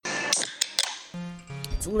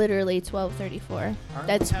It's literally 12:34.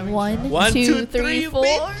 That's One, 1, 2, 3, 3, 4.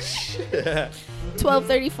 bitch.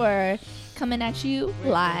 12:34. Coming at you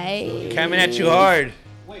live. Coming at you hard.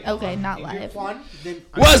 Okay, not live.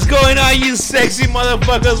 What's going on, you sexy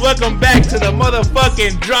motherfuckers? Welcome back to the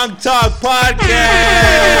motherfucking Drunk Talk Podcast.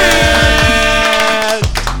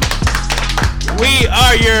 We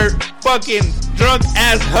are your fucking drunk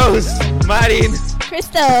ass hosts, Marin,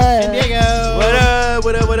 Krista. Diego. What up?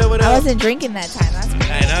 What up? What up? What I up? wasn't drinking that time. That's great.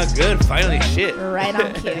 I know, good. Finally, shit. Right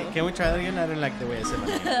on cue. Can we try that again? I didn't like the way I said my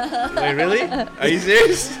name. Wait, really? Are you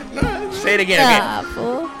serious? Say it again. Nah,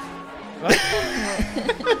 fool. Okay.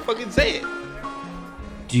 Fucking say it.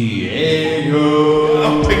 Diego.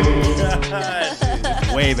 Oh my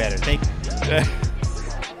god. Way better. Thank you.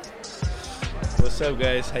 What's up,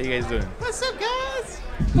 guys? How you guys doing? What's up, guys?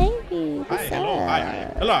 Hey, Hi, what's hello. up?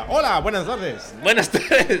 Hi. Hola, hola. Buenas tardes. Buenas ¿Qué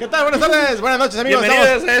tardes. tal? Buenas tardes. Buenas noches, amigos.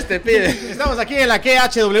 Bienvenidos a este pide. Estamos aquí en la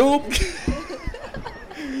KHW.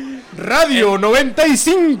 Radio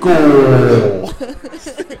 95.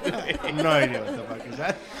 No idea what the fuck is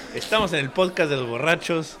that. Estamos en el podcast de los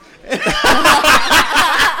borrachos.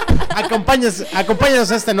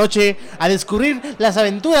 Acompáñanos esta noche a descubrir las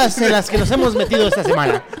aventuras en las que nos hemos metido esta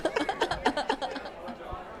semana.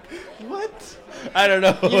 I don't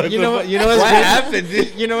know. You know what what's what good? happened,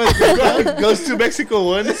 dude? You know what's good? Goes to Mexico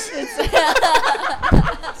once.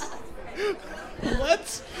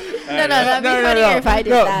 What? No, that'd be No, no, funnier no. if I did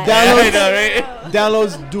No, that. that- I know, right?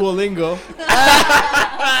 Downloads Duolingo.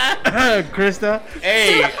 Krista.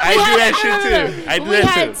 Hey, I do that shit too. I do We that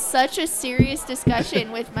had too. such a serious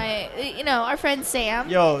discussion with our friend Sam.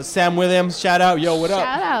 Yo, Sam Williams, shout out. Yo, what up?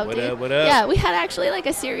 Shout out, What dude. up, what up? Yeah, we had actually like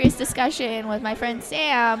a serious discussion with my friend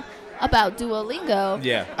Sam about Duolingo.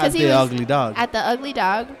 Yeah. 'Cause At he the was Ugly Dog. At the Ugly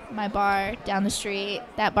Dog, my bar down the street.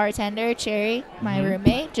 That bartender, Cherry, my Mm-hmm.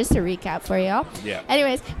 roommate, just to recap for y'all. Yeah.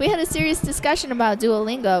 Anyways, we had a serious discussion about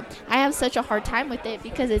Duolingo. I have such a hard time with it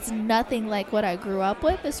because it's nothing like what I grew up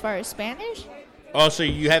with as far as Spanish. Oh, so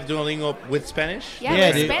you have Duolingo with Spanish? Yeah, Yeah,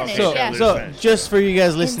 with dude. Spanish, So, yeah. so Spanish. just for you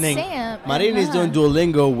guys listening, Sam, Marin is doing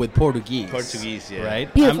Duolingo with Portuguese. Portuguese, yeah.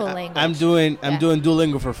 Right? Beautiful I'm language. doing Yeah.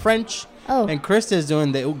 Duolingo for French. Oh. And Krista is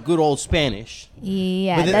doing the good old Spanish.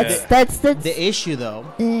 Yeah, But that's The issue though,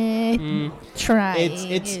 trying.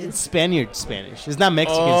 it's Spaniard Spanish. It's not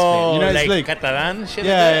Mexican Oh, Spanish. You know, like it's like Catalan shit?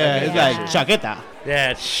 yeah, it's Okay, like gotcha. chaqueta.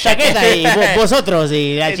 Yeah, Chaqueta y vosotros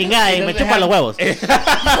y la chingada y me chupan los huevos.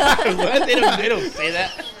 What? They don't say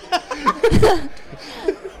that.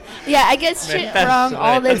 Yeah, I get shit estás- wrong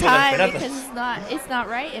all the estás con las time piratas. because it's not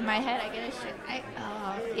right in my head. I get a shit.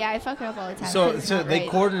 I fuck it up all the time. 'cause So it's so not they right.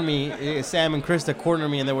 cornered me, Sam and Krista cornered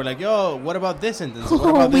me, and they were like, "Yo, what about this sentence? What Oh,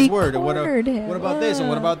 about this we word? What cornered him. about this? And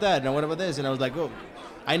what about that? And what about this?" And I was like, "Oh,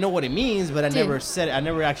 I know what it means, but I Dude. never said it. I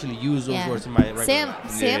never actually used those Yeah. words in my regular Sam life."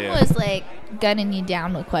 Sam Yeah. was like gunning you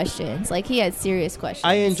down with questions. Like he had serious questions.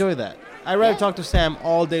 I enjoy that. I'd rather Yeah. talk to Sam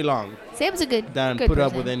all day long Sam's a good than good put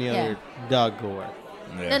up person. with any Yeah. other dog or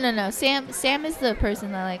Yeah. No. Sam is the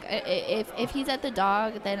person that like if he's at the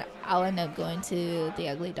dog, then I'll end up going to the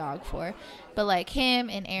Ugly Dog for. But like him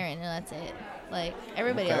and Aaron, and that's it. Like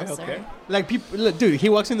everybody else. Okay. Are, like people. Look, dude, he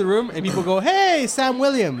walks in the room and people go, "Hey, Sam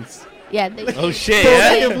Williams." yeah. They, Oh shit, Full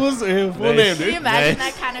yeah. name, full name, Nice. Can you imagine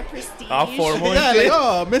that kind of prestige? All formal. Yeah, like,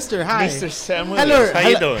 oh, Mr. Hi. Mr. Samuel. Hello, How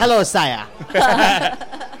you doing? hello, Saya.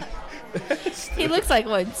 He looks like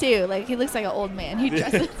one too. Like he looks like an old man. He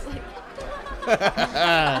dresses like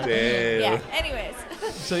Damn. yeah. Anyways,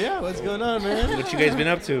 So yeah, what's going on, man? What you guys been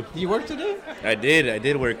up to? You work today? I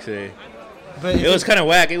did work today. But It was kind of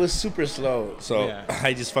whack. It was super slow, so Yeah.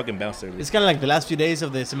 I just fucking bounced everything. It's kind of like the last few days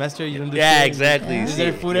of the semester. You don't do Yeah, shit. exactly. Yeah. Is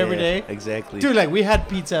there food every day? Exactly. Dude, like we had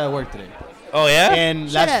pizza at work today, Oh yeah.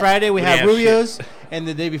 and Shut last up. Friday we had Yeah, Rubio's, and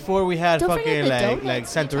the day before we had Don't forget fucking the like donuts we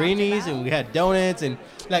talked Santorini's, about. and we had donuts, and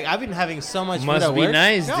like I've been having so much food Must at be work.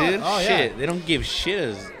 nice, Yeah. dude. Oh Shit, yeah. they don't give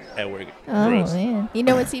shit at work. oh for us. man, you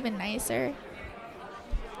know what's even nicer?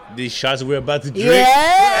 These shots we're about to drink. Yeah.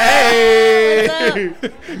 Hey.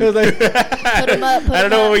 It was like Put him up. Put I don't him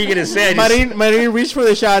know up. what you're gonna say. I just- Marin reached for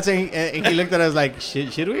the shots, and he looked at us like,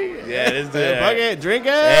 should we? Yeah, let's do it. Fuck it, drink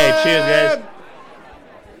it. Hey, cheers, guys.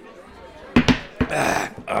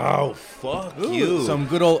 Oh fuck Ooh, you. some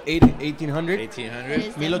good old 1800. 1800. It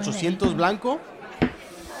is 1800 blanco.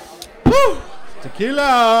 Woo!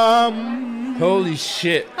 Tequila. Holy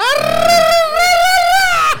shit.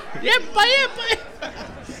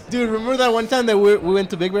 Dude, remember that one time that we went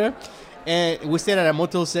to Big Bear and we stayed at a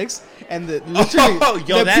Motel 6 and literally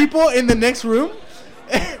yo, the people in the next room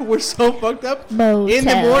were so fucked up Motel, in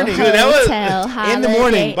the morning. Dude, that was- hotel, in the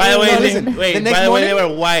morning. By the way, No, listen. listen, Wait. the next By the way, they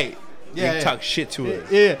morning- were white. Yeah, they yeah. talk shit to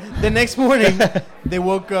us. Yeah. The next morning, they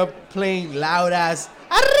woke up playing loud ass.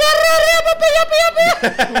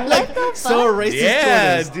 What the So fuck? racist.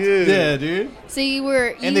 Yeah, towards us. dude. Yeah, dude. So you were.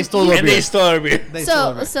 And you- they stole you- our And beer. they stole our beer. They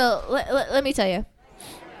stole So it. so let me tell you.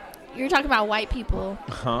 You're talking about white people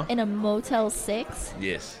Huh? in a Motel 6.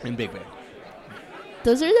 Yes. in Big Bear.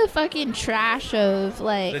 Those are the fucking trash of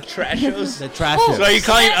like. The trashos. The trash. Oh, So are you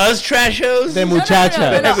calling us trashos? The No, no, muchacha.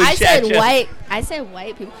 no, no, no. I said Muchacha. white. I said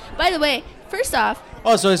white people. By the way, first off,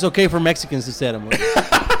 Oh, so it's okay for Mexicans to say them. no,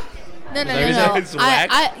 no, no, Is no. it's whack?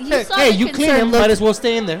 You saw Hey, the you clean concerned them. look- Might as well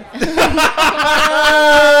stay in there.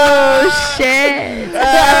 Oh shit!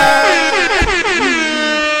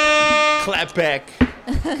 Clap back.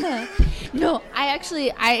 No,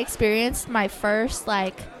 I experienced my first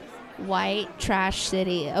like white trash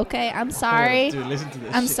city. Okay, I'm sorry. Oh, dude, listen to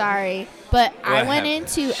this. I'm shit. sorry, but I What went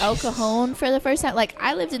happened? into El Cajon for the first time. Like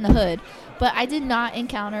I lived in the hood, but I did not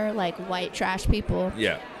encounter like white trash people.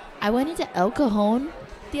 Yeah. I went into El Cajon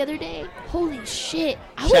the other day. Holy shit!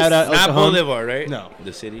 Shout out El Not Cajon. Boulevard, right? No.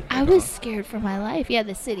 The city. I was scared for my life. Yeah,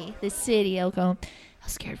 the city, El Cajon. I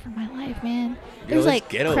was scared for my life, man. Yo, There's it's like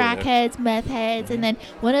ghetto there. crackheads, meth heads, and then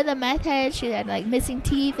one of the meth heads, she had like missing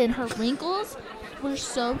teeth, and her wrinkles were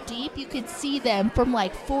so deep you could see them from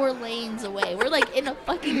like 4 lanes away. We're like in a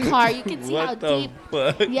fucking car, you could see how What the deep.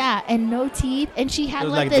 fuck? Yeah, and no teeth, and she had It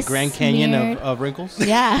was like like this the Grand Canyon smeared- of wrinkles.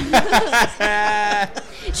 Yeah.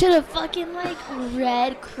 She had a fucking like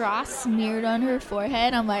red cross smeared on her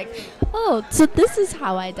forehead. I'm like, oh, so this is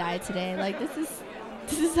how I die today. Like this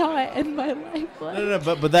is how I end my life. What? No,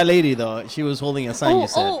 but that lady though, she was holding a sign. You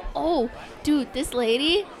said. Dude, this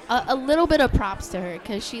lady, a little bit of props to her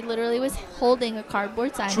because she literally was holding a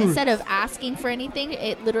cardboard sign. Truth. Instead of asking for anything,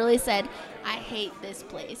 it literally said, I hate this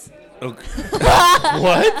place. Okay.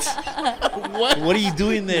 What? What are you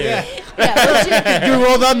doing there? Yeah, but You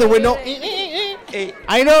rolled down the window. Hey,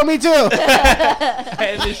 I know, me too.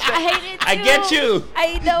 I understand. I hate it too. I get you.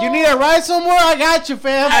 I know. You need a ride somewhere? I got you,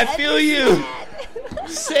 fam. I feel you.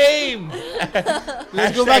 Same.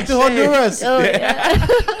 Let's go back to Hashtag same. Honduras. Oh, yeah.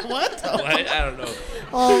 What? I don't know.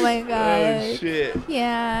 Oh my Oh god. shit.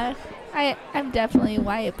 Yeah. I'm definitely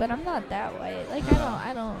white, but I'm not that white. Like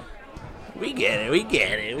I don't. We get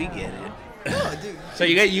it. So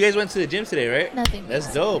you guys went to the gym today, right? Nothing.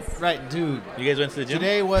 That's dope. Right, dude. You guys went to the gym?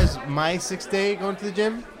 Today was my 6th day going to the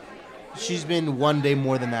gym. She's been 1 day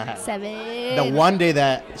more than that. 7. The 1 day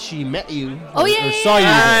that she met you Oh, or, yeah, or yeah, saw you,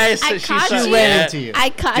 yeah. there, I I caught she you. ran into you. I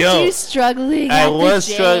caught Yo, you struggling. I at was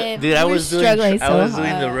the struggling, gym. dude. I You were was doing. struggling I so was doing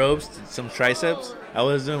the hard. ropes, some triceps. I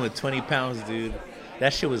was doing with 20 pounds, dude.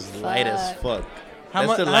 That shit was light as fuck. How,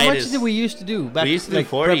 That's the how much lightest. did we used to do? Back We used to do like,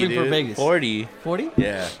 40, prepping dude. for Vegas. 40. 40?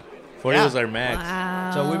 Yeah. 40 Yeah. was our max.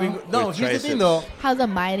 Wow. So we've been. No, With here's the thing triceps. though. How the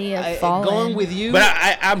mighty have I, fallen. going with you. But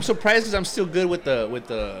I'm surprised because I'm still good with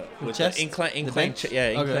the chest? incline The bench?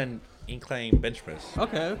 Okay. incline bench press.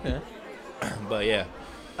 Okay. But yeah,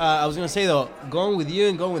 I was gonna say though, going with you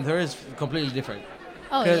and going with her is completely different.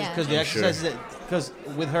 Oh yeah. Because the I'm sure. exercises, because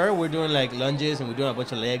with her we're doing like lunges and we're doing a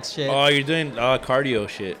bunch of legs shit. oh, you're doing cardio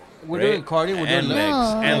shit. We're right? doing cardio. We're and doing legs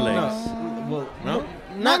No. and No. legs. Well, No?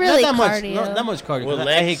 not really that much. cardio. Not that much cardio. Well, 'cause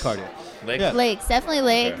I hate legs. cardio. Legs. Yeah. Legs, definitely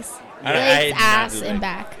legs. I Legs, did not ass, do and legs.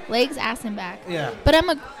 back. Legs, ass, and back. Yeah. But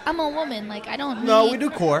I'm a woman. Like I don't. No, need- we do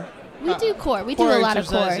core. We do core. We do Core a lot of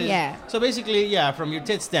core. exercises. Yeah. So basically, yeah, from your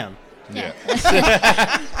tits down. Yeah.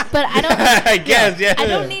 But I don't. I guess, yeah. I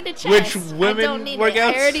don't need a chest. Which I women don't need workouts?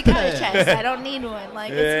 It. I already got a chest. I don't need one.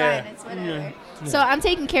 Like Yeah. it's fine. It's whatever. So I'm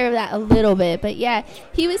taking care of that a little bit. But yeah,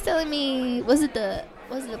 he was telling me,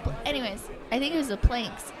 anyways, I think it was the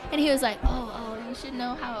planks. And he was like, oh, you should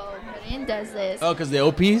know how Marin does this. Oh, because the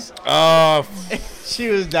OPs? Oh, She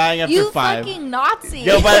was dying after you 5. fucking Nazi.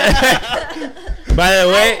 yo, by the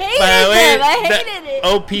way, I the hated it.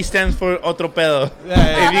 OP stands for otro pedo.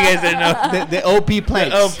 Yeah, If you guys didn't know, the OP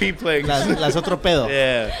planks. the OP planks. Las otro pedo.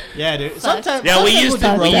 Yeah, Yeah, dude. Fuck. Sometimes. yeah. We sometimes used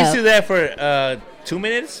we'll to do we rope. used to do that for 2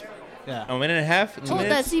 minutes, Yeah. a minute and a half, 2 Oh,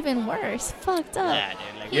 minutes. that's even worse. Fucked up. Yeah, dude.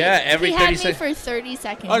 Like, Yeah, every he 30 had me seconds. for 30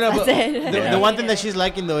 seconds. Oh no, but That's it. the, Yeah. the one thing that she's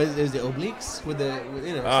liking though is the obliques with the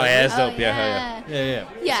you know. Oh, yeah, that's dope. Yeah, hell yeah. Yeah.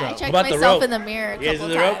 Yeah, I So- checked About the myself rope? in the mirror a You guys couple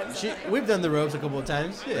do the rope? times. We've done the ropes a couple of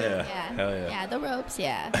times. Yeah. Yeah, Yeah. hell yeah. Yeah, the ropes,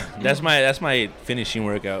 yeah. That's my finishing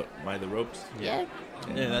workout. The ropes. Yeah.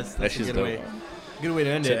 Yeah, that's That's a just good way. dope. Good way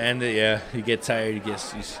to end To it. end it, yeah. You get tired, you get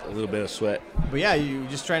a little bit of sweat. But yeah, you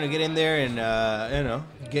just trying to get in there and you know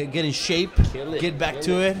get in shape, Kill it, get back kill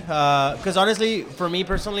to it. Because honestly, for me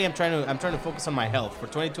personally, I'm trying to focus on my health for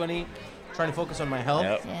 2020. trying to focus on my health.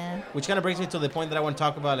 Yep. Yeah. Which kind of brings me to the point that I want to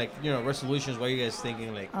talk about, like, resolutions. What are you guys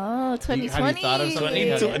thinking? Like, Oh, 2020. have you thought of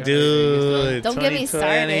something? 22, dude. Don't get me 2020.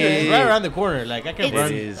 started. it's right around the corner. Like, I can It's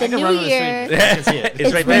run. is. I the can new run on the year. street. I can see it.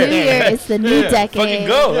 It's right the there. new year. It's the new Yeah. decade. Fucking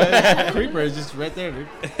go. Creeper is just right there, dude.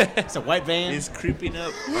 It's a white van. It's creeping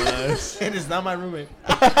up on us. And it's not my roommate.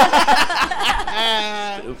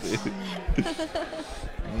 Stupid.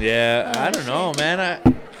 Yeah, I don't know, man.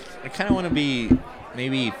 I kind of want to be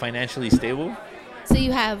maybe financially stable. So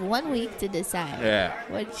you have 1 week to decide. Yeah.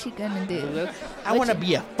 What you gonna do? I want to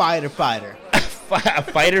be a fighter. A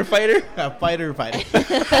fighter? A fighter.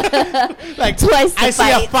 Like, Twice the I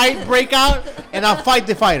see a fight. fight break out, and I'll fight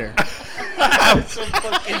the fighter. I'm so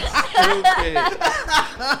fucking stupid.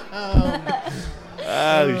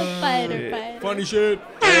 Oh, Fighter. Funny shit.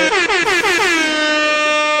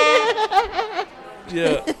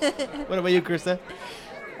 yeah. What about you, Krista?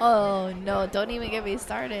 Oh no! Don't even get me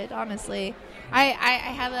started. Honestly, all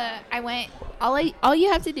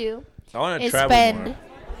you have to do I want to is travel spend. more.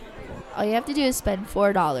 All you have to do is spend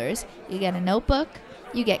 $4. You get a notebook.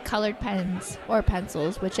 You get colored pens or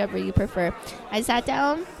pencils, whichever you prefer. I sat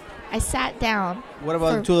down. What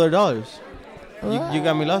about For- $200? You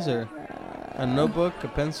got me lost there. A notebook, a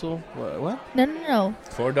pencil. What? No.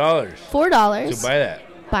 $4 $4. to buy that.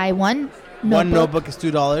 Buy one notebook. One notebook is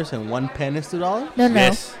 $2 and one pen is $2. No.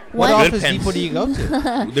 Yes. What One, Good Office pens. Depot do you go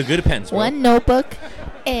to? The good pens, bro. one notebook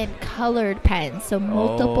and colored pens. So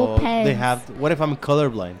multiple pens. They have. What if I'm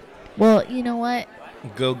colorblind? Well, you know what?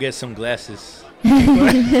 Go get some glasses. I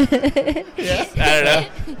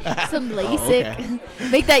don't know. Some LASIK. okay.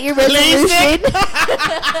 Make that your resolution.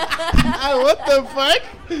 What the fuck?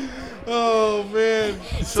 Oh man.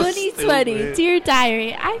 So 2020. stupid. Dear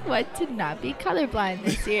diary, I want to not be colorblind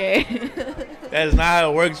this year. That is not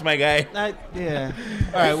how it works, my guy. Yeah.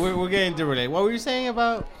 All right, we're getting to relate. What were you saying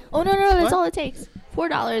about? Oh no, that's What? all it takes.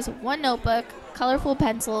 $4, one notebook, colorful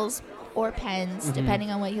pencils or pens, depending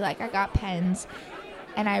on what you like. I got pens,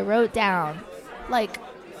 and I wrote down, like,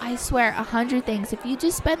 I swear, 100 things. If you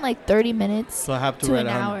just spend like 30 minutes So I have to to write an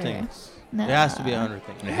 100 hour. things. No. It has to be 100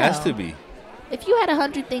 things. It has No. to be. If you had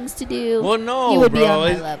 100 things to do, Well, no, you would bro. be on my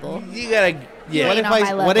It's- level. You gotta. Yeah. What ain't if on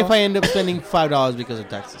my what if level. I end up spending $5 because of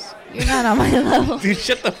taxes? You're not on my level. Dude,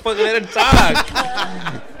 shut the fuck. Let him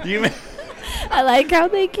talk. You. I like how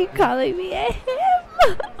they keep calling me a him.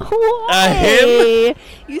 Why? A him?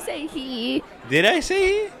 You say he. Did I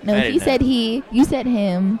say he? No, I he did said not. he. You said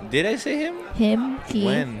him. Did I say him? Him, he.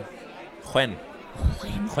 When? When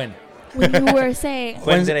When you were saying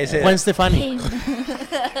When did I say When that? Stefani? him.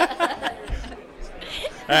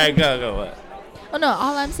 All right, go. What? Oh no,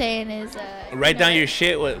 all I'm saying is Write down your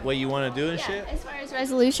shit. What you want to do and yeah, shit. as far as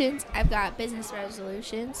resolutions, I've got business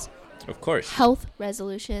resolutions, Of course. health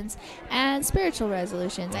resolutions, and spiritual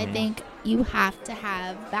resolutions. Mm-hmm. I think you have to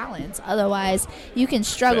have balance. Otherwise, you can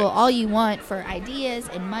struggle Facts. all you want for ideas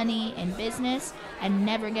and money and business and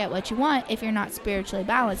never get what you want if you're not spiritually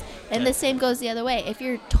balanced. And Yeah. the same goes the other way. If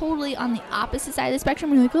you're totally on the opposite side of the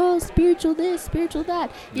spectrum, you're like, oh, spiritual this, spiritual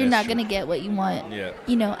that, you're That's not true. going to get what you want, Yeah.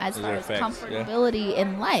 as Those far are as facts, yeah. comfortability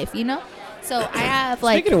in life, So I have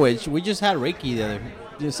like, Speaking of which, we just had Reiki the other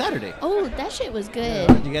Saturday. oh, that shit was good.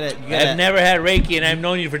 You gotta. I've never had Reiki, and I've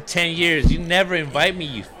known you for 10 years. You never invite me,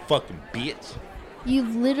 you fucking bitch. You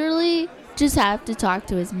literally just have to talk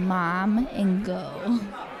to his mom and go.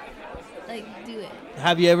 Like, do it.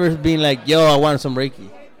 Have you ever been like, yo, I want some Reiki?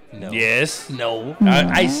 No. Yes. No.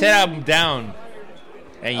 I said I'm down,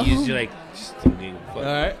 and you're like, just don't give a fuck. All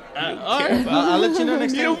right. All right. I'll let you know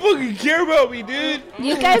next You time. don't fucking care about me, dude.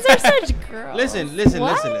 You guys are such girls. Listen.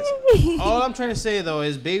 Why? All I'm trying to say though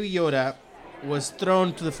is Baby Yoda was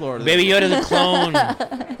thrown to the floor. Baby Yoda's a clone.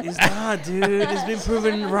 It's not, dude. It's been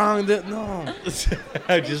proven wrong. No.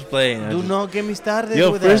 I'm just playing. Do not get me started.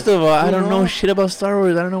 Yo, with first that. of all, I Do don't know not. shit about Star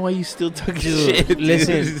Wars. I don't know why you still talking Dude, shit. dude.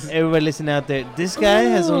 listen, everybody listen out there. This guy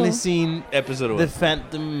has Ooh. only seen Episode The one.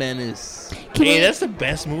 Phantom Menace. Can Hey, we- that's the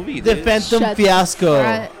best movie. The dude. Phantom Shut the Fiasco.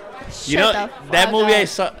 You Shut know the that fuck movie I up.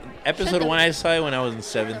 saw. Episode the- one I saw it when I was in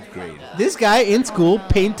 7th grade. This guy in school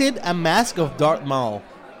painted a mask of Darth Maul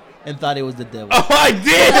and thought it was the devil. Oh, I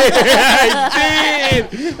did! I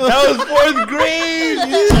did! That was 4th grade!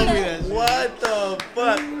 told me that shit. What the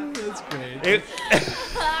fuck? That's great. It-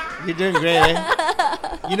 You're doing great,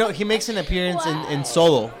 eh? He makes an appearance in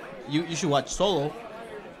Solo. You should watch Solo,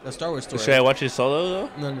 the Star Wars story. Should I watch it solo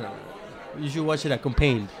though? No. You should watch it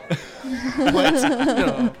accompanied. What?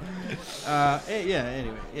 No.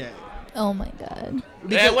 Anyway, yeah. Oh my god.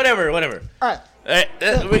 Yeah, whatever. All right.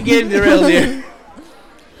 We're getting derailed here.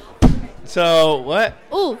 So, what?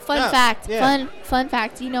 Oh, fun Yeah, fact. yeah. Fun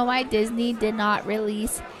fact. You know why Disney did not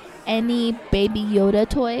release any Baby Yoda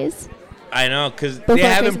toys. I know, because Before they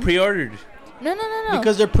haven't Christmas. pre-ordered. No.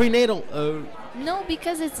 Because they're prenatal. No,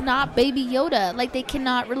 because it's not Baby Yoda. Like, they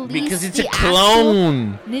cannot release Because it's the a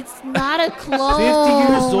clone. It's not a 50 clone.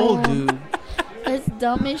 years old, dude. That's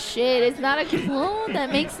dumb as shit. It's not a clone.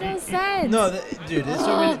 That makes no sense. No, dude,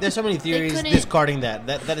 there's so many theories couldn't- discarding that.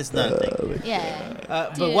 That is not a thing. Yeah.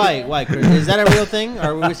 But Dude. why, Chris? Is that a real thing?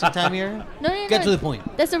 Are we wasting time here? No. Get to the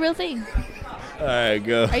point. That's a real thing. All right,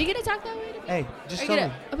 go. Are you gonna talk that way? Hey, just Are you tell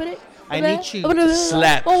me. gonna open it? I Open need it? you. Open it?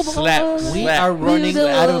 Slap, slap, We slap. are running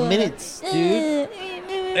out of minutes, dude.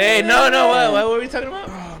 Hey, no. What were we talking about?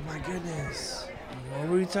 Oh, my goodness. What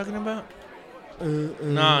were we talking about?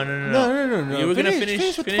 No. No. You were going to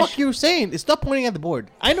finish what the fuck you were saying. Stop pointing at the board.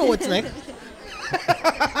 I know what's next.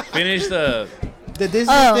 finish the... The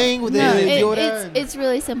Disney thing with the Yoda. It's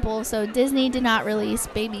really simple. So Disney did not release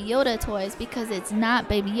Baby Yoda toys because it's not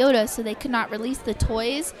Baby Yoda, so they could not release the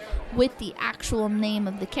toys with the actual name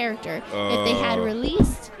of the character. If they had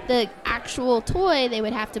released the actual toy, they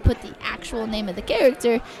would have to put the actual name of the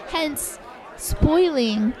character, hence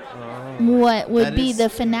spoiling what would That be is the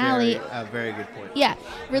finale. A very good point. Yeah,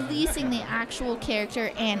 releasing the actual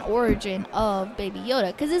character and origin of Baby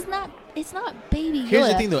Yoda, because it's not Baby Yoda. Here's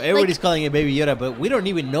the thing, though. Everybody's Like, calling it Baby Yoda, but we don't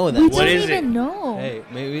even know that. we What don't is even it? know. Hey,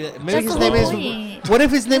 maybe That's his the name whole is. point. What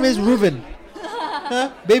if his name is Reuben?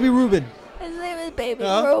 Huh? Baby Reuben. His name is Baby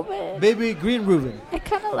Huh? Reuben. Baby Green Reuben. I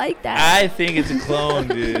kind of like that. I think it's a clone,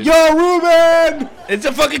 dude. Yo, Reuben! It's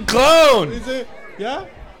a fucking clone. Is it? Yeah?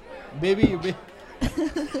 Baby.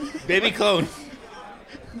 Baby clone.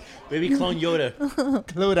 Baby clone Yoda.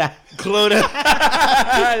 Clodagh. Clona.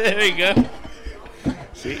 There we go.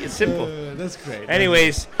 See, it's simple. That's great.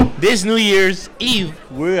 Anyways, this New Year's Eve,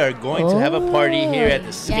 we are going to have a party here at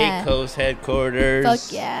the Skate yeah. Coast headquarters.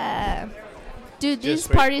 Fuck yeah. Dude, these Just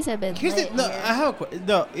for- parties have been Here's lit the, no, here. I have a question.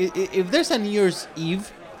 No, if there's a New Year's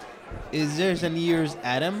Eve, is there a New Year's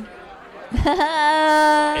Adam?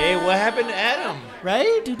 Hey, what happened to Adam?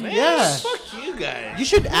 Right? Man, Yeah. fuck you guys. You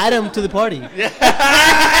should add him to the party.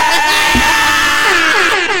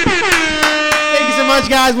 Thank you so much,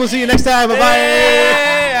 guys. We'll see you next time. Bye-bye.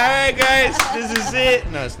 Hey, all right, guys. This is it.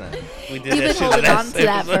 No, it's not. We did You've that been shit holding on last to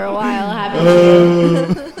that for a episode. while,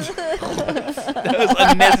 haven't you? That was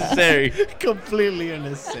unnecessary. Completely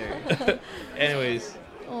unnecessary. Anyways.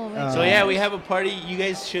 Oh my So yeah, we have a party. You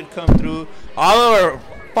guys should come through. All of our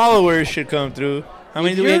followers should come through. How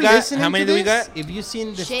many If do we you're got? listening How many to do we this, got? If you've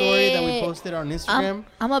seen the story that we Shit. posted on Instagram,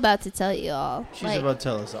 I'm about to tell you all. she's Like, about to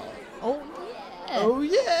tell us all. oh yeah. Oh,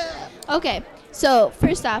 yeah. Okay, so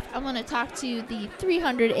first off, I want to talk to the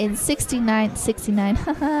 369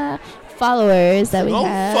 followers that we No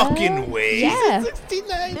have. fucking way. Yeah.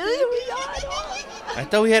 69. I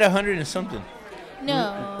thought we had 100 and something.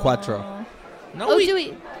 No. Quattro. No, Oh, we. do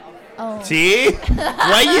we? Oh. See?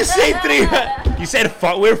 Why you say 300? You said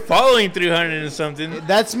we're following 300 and something.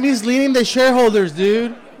 That's misleading the shareholders,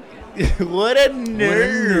 dude. What a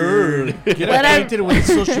nerd. Get What a- acquainted with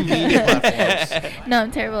social media platforms. No,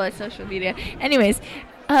 I'm terrible at social media. Anyways,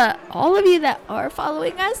 all of you that are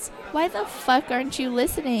following us, why the fuck aren't you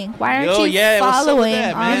listening? Why aren't Yo, you yeah, what's up with following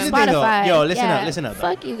that, man? on Here's the thing, though. Spotify? Yo, listen Yeah, up, listen up.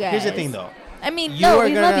 Fuck you guys. Here's the thing, though. I mean, You no, are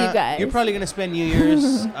we love you guys. You're probably gonna spend New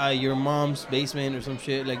Year's your mom's basement or some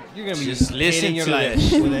shit. Like you're gonna be Just listen hating your to life that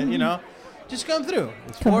shit. with it, you know. Just come through.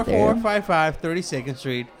 It's Come 4455 32nd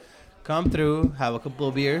Street. Come through. Have a couple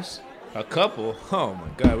of beers. A couple? Oh my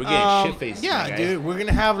god, we're getting shit faced. Yeah, dude. We're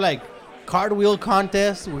gonna have like cartwheel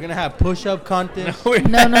contests. We're gonna have push-up contests. No, we're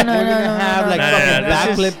No, no, no, We're no, gonna no, have no, like no, fucking no, this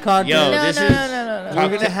backflip contests. Yo, no, this no, is- no, no, no, no.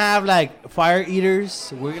 We're gonna have like fire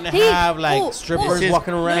eaters. We're gonna Hey, have like oh, strippers This is-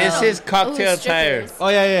 walking around. This is cocktail Ooh, attire. strippers. Oh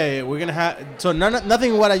yeah. We're gonna have so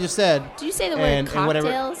nothing what I just said. Do you say the word And whatever-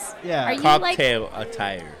 cocktails? Yeah. Are you like Cocktail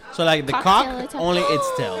attire. So like the cocktail cock, attire? only its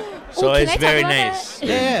tail. So Oh, can it's I talk very about nice. that?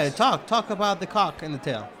 Yeah, talk about the cock and the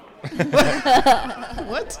tail.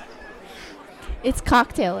 What? It's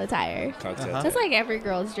cocktail attire. Cocktail Uh-huh. That's like every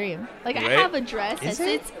girl's dream. Like I Right? have a dress that Is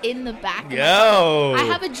it? sits in the back. of my- Yo. I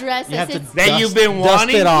have a dress You that have to sits That you've been dust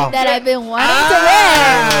wanting? it off. that I've been wanting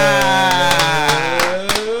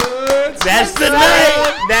That's the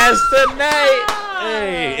night. That's the night.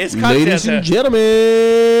 Hey, it's cocktail Ladies and attire.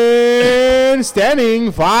 gentlemen,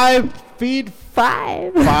 standing 5 feet, to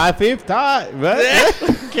wear. 5 feet high. What?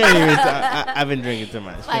 Can't even. I've been drinking too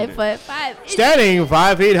much. 5'5". It's- Standing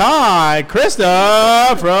 5 feet high,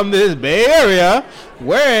 Krista from this Bay Area,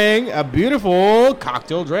 wearing a beautiful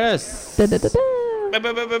cocktail dress. Hey,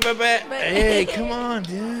 come on,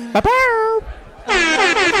 dude.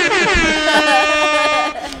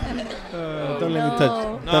 Don't let me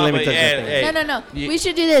touch. no. Don't let me but touch yeah, that thing. hey. No. You- We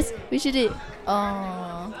should do this. We should do.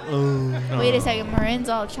 Oh. Oh. Wait a second. Marin's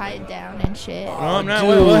all tied down and shit. No, I'm not.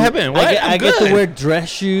 Dude, What happened? What? I get good. to wear dress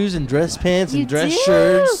shoes and dress pants You and dress do?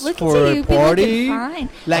 shirts Look for at a you. Be party. looking fine.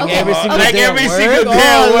 Like Okay. every single Like day. every at single work. day at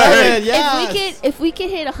Oh, I love work. it, yes. If we could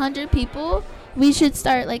hit 100 people, we should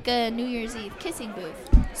start like a New Year's Eve kissing booth.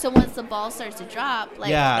 So once the ball starts to drop, like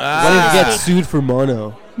Yeah. What if you get Ah. sued for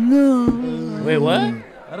mono? no. Wait, what?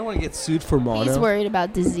 I don't want to get sued for mono. He's worried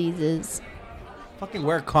about diseases. Fucking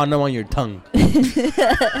wear a condom on your tongue.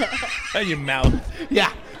 On your mouth.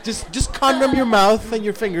 Yeah. Just condom your mouth and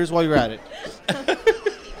your fingers while you're at it.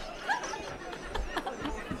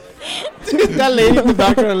 Dude, that lady in the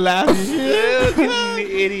background laughing.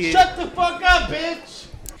 Idiot. Shut the fuck up, bitch.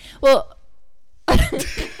 Well,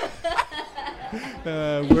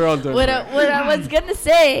 We're all done. what I was gonna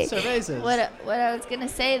say. Cervezas. What I was gonna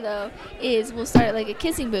say though is we'll start like a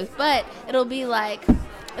kissing booth, but it'll be like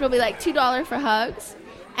 $2 for hugs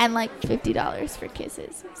and like $50 for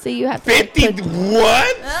kisses. So you have to like, 50.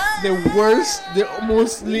 What? The worst, the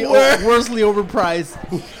mostly Wor- worstly overpriced.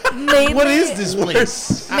 mainly, What is this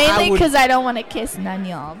place? Mainly would- because I don't want to kiss none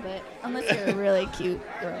y'all, but unless you're a really cute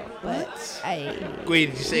girl. But I Wait,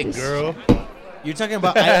 did you say girl? You're talking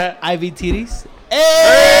about IV titties?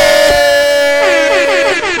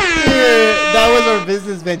 That was our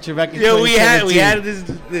business venture back in Yo, we had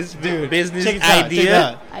 2017. this Dude, business check it out, check it idea.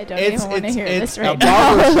 out. I don't even want to hear it's this right a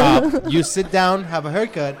now. barber shop. You sit down, have a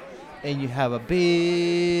haircut, and you have a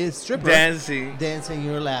big stripper Dancing dancing in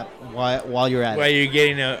your lap while you're at while it. you're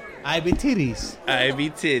getting a IV titties.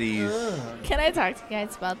 IV titties. Can I talk to you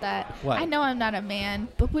guys about that? What? I know I'm not a man,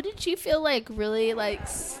 but wouldn't you feel like really like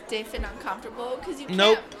stiff and uncomfortable because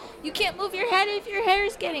Nope. you can't move your head if your hair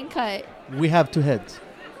is getting cut. We have two heads.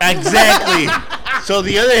 Exactly. So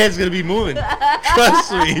the other head's gonna be moving.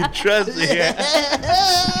 Trust me. Trust me.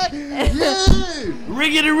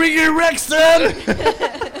 Riggedy Rexton!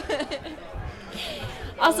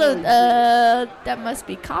 Also, that must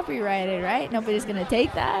be copyrighted, right? Nobody's gonna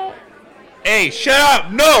take that. Hey, shut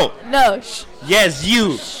up! No. No, shh, Yes,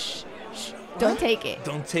 you. don't take it.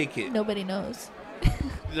 Don't take it. Nobody knows.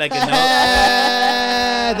 Like a no.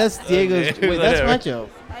 That's Diego's. Okay, Wait, that's whatever. my joke.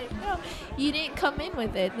 I know. You didn't come in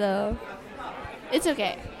with it though. It's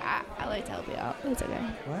okay. I like to help you out. It's okay.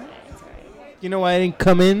 What? It's alright. You know why I didn't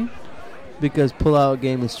come in? Because pull-out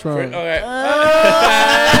game is strong. Okay.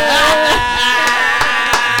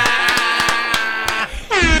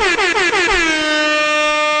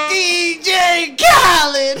 DJ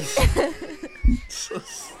Khaled! So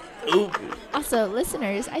stupid. Also,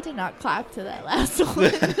 listeners, I did not clap to that last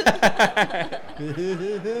one.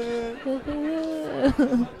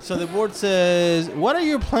 So the board says, what are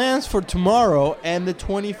your plans for tomorrow and the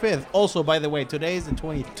 25th? Also, by the way, today is the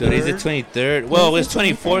 23rd. Today's the 23rd. Well, it's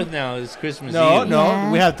 24th now. It's Christmas No, Eve. no,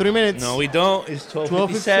 Yeah. we have 3 minutes. No, we don't. It's 12:57.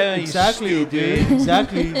 12:57. you Exactly, stupid. dude.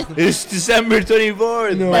 Exactly. It's December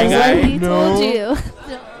 24th. No. My That's guy. what he No. told you.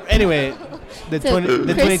 Anyway, the So, 20,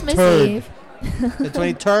 the Christmas 23rd. Eve. The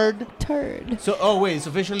 23rd. Turd. So, oh wait, it's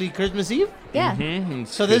officially Christmas Eve? Yeah. Mhm,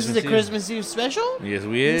 it's So this is the Eve. Christmas Eve special? Yes,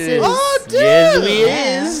 we This is. is- Oh, dude! Yes, we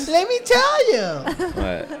Yeah. is. Let me tell you.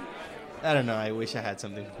 What? I don't know. I wish I had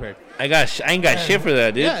something prepared. I ain't got shit for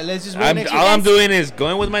that, dude. Yeah, let's just wait next all year. I'm doing is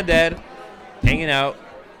going with my dad, hanging out,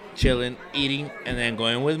 chilling, eating, and then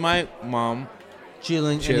going with my mom,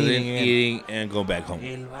 Chilling, chilling, and eating, and go back home.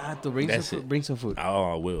 El vato, bring That's some, it. bring some food.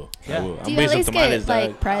 Oh, I will. Yeah. I will. Do I'm you bring at some least tamales, get like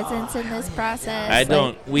dog. presents in this process? I Like,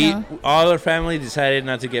 don't. We no? all our family decided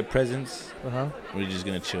not to get presents. Uh-huh. We're just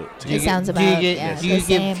gonna chill. It sounds do you about- get, yeah, do you the give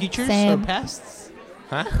same- futures same. or pasts?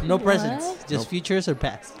 Huh? No presents, What? just Nope. futures or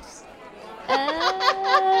pasts.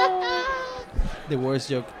 The worst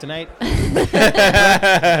joke tonight.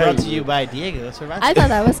 Brought to you by Diego Cervantes. I thought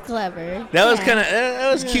that was clever. That was Yeah. kind of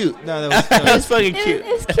that was cute. No, That was fucking It, cute.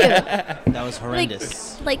 it's cute. that was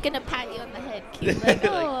horrendous. Like gonna pat you on the head, cute. Like,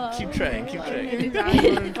 oh, Keep trying, keep trying.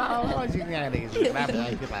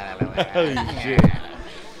 Oh shit.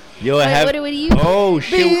 Yo, I Wait, have. what do you? Oh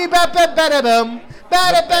shit. Bee-ba-ba-ba-da-bum,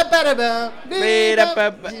 ba-da-ba-ba-da-bum,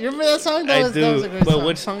 Bee-da-ba-ba. You remember that song? I That do. was a great But song.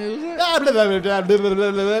 what song was that?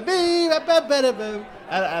 Bee-ba-ba-ba-da-bum.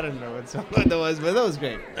 I don't know what song that was, but that was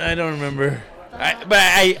great. I don't remember.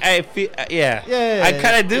 I feel yeah. Yeah, I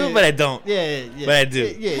kind of do, yeah. but I don't. Yeah. But I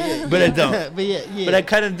do. Yeah. But I don't. But yeah. But I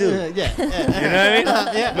kind of do. Yeah. You know what I mean?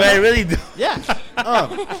 Yeah. But I really do. Yeah.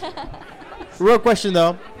 Real question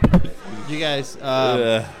though, you guys,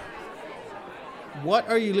 what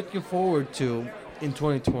are you looking forward to in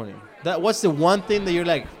 2020? What's the one thing that you're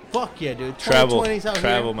like, fuck yeah, dude? Travel. 2020 's out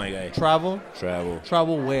Travel, here. my guy. Travel. Travel.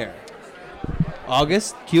 Travel where?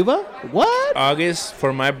 August, Cuba? What? August,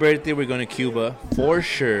 for my birthday, we're going to Cuba for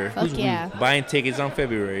sure. Fuck yeah. Buying tickets on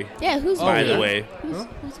February. Yeah, who's By we? the way, Who's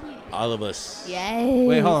we? all of us. Yay.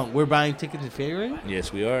 Wait, hold on. We're buying tickets in February?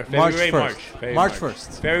 Yes, we are. March February, 1st. March. February, March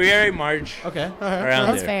 1st. February, March. Okay. Around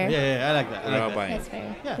That's there. fair. Yeah, I like that. We're all I like that. buying. That's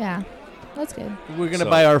fair. Yeah. Yeah. That's good. We're going to So-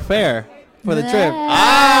 buy our fare for the trip.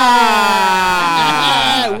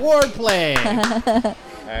 Ah! Wordplay.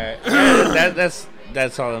 Alright.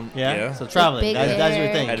 That's all. Yeah. So traveling. Big That's your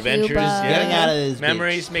Bear, thing. Adventures, Cuba. yeah. Getting out of this bitch.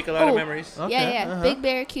 Memories. Make a lot of Oh. memories. Okay, Yeah. Big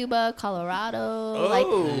Bear, Cuba, Colorado. Oh. Like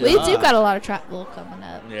we do got a lot of travel coming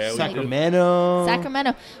up. Yeah, we do. Sacramento.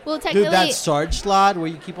 Sacramento. Well, technically, Dude, that Sarge slot where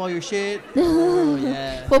you keep all your shit. Oh,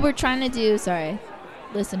 yeah. what we're trying to do. Sorry,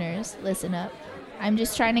 listeners, listen up. I'm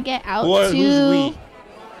just trying to get out Who's to. we?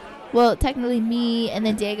 Well, technically me, and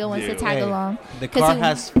then Diego wants to Yeah. tag Hey, along. The 'Cause car he-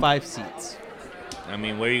 has 5 seats. I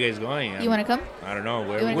mean, where are you guys going? You want to come? I don't know.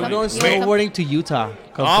 Where You wanna We're come? going You wanna come? snowboarding to Utah.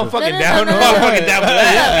 Come Oh, I'm through. fucking No, down. no, No, no, I'm no. fucking down for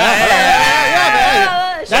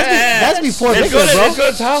that. That's before Let's Victor, go, bro. let's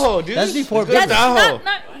go to Tahoe, dude. That's before Let's go to Victor. Tahoe.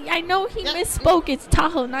 Not, I know he misspoke. It's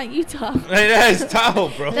Tahoe, not Utah. That's Tahoe,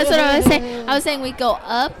 bro. That's what I was saying. I was saying we go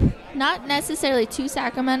up, not necessarily to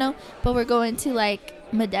Sacramento, but we're going to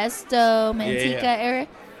like Modesto, Manteca area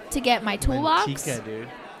to get my toolbox. Manteca, dude.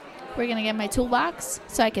 We're gonna get my toolbox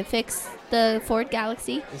so I can fix the Ford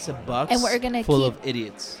Galaxy. It's a box And we're gonna full keep- of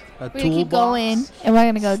idiots. A We're gonna keep toolbox. going, and we're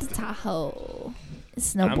gonna go to Tahoe.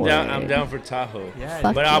 Snowboard. I'm down for Tahoe. Yeah.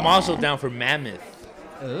 Fuck But I'm yeah. also down for Mammoth.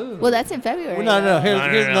 Ooh. Well, that's in February. No. No, Here's, no,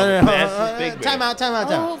 here's, no, no. that's just Big Bear. Time out.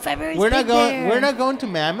 Oh, February's We're not Big going. Bear. We're not going to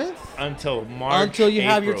Mammoth Until March. until you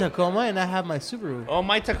have your April. Tacoma and I have my Subaru. Oh,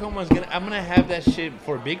 my Tacoma's gonna. I'm gonna have that shit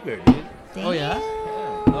for Big Bear, dude. Oh, yeah? Damn.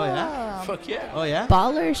 Oh, yeah? Fuck yeah. Oh yeah.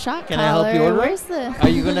 Baller shot Can I help you collar. order it? Where's the? Are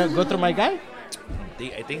you gonna go through my guy?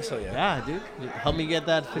 I think so, yeah. Yeah, dude. Help me get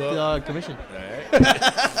that $50 commission.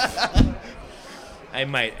 Alright. I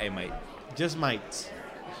might. Just might.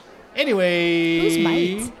 Anyway. Who's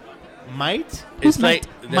might? Might? Who's It's like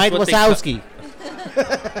Mike? that's Mike what they call- Wazowski.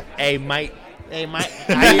 Hey, Mike. Hey, Mike.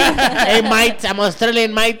 Hey, Mike. I'm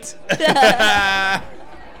Australian, mate.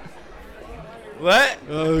 What?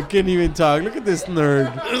 Oh, can't even talk. Look at this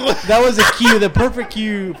nerd. That was a cue, the perfect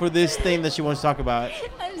cue for this thing that she wants to talk about.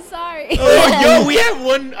 I'm sorry. Oh, yo, we have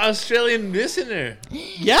one Australian listener.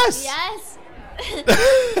 Yes. Yes.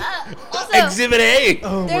 Also, Exhibit A.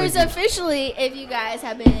 Oh, there's my officially, if you guys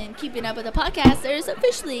have been keeping up with the podcast, there's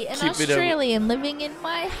officially an Keep it up. Australian living in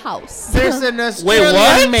my house. There's an Australian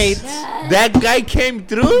what? mate. Yes. That guy came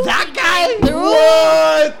through? That guy? Through.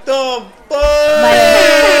 What the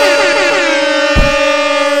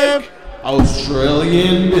fuck?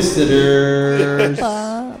 Australian visitors.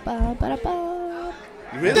 Ba, ba, ba, da, ba.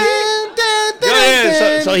 Really?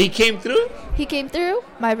 Yeah, so he came through? He came through.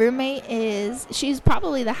 My roommate she's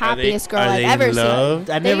probably the Are they- happiest girl are I've they ever in love?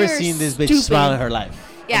 seen. I've never They are seen this bitch stupid. smile in her life.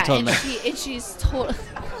 Yeah, until and now. she's total.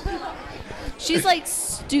 She's like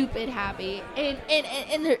stupid happy, and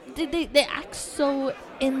they act so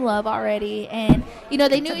in love already, and you know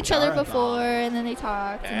they knew each other before, and then they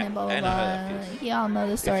talked, and then blah blah I know how that blah. feels. You all know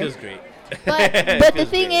the It story. feels great. But It the feels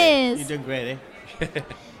thing great. You're is, doing great, eh?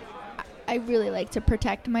 I really like to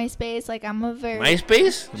protect my space. Like I'm a very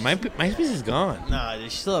MySpace? MySpace is gone. Nah,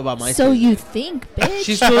 she's still about my. so you think, bitch?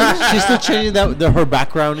 She's still changing her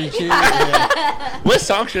background and shit. Yeah. What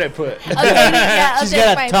song should I put? Okay, yeah, She's okay,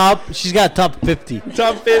 got fine. a top. She's got a top 50.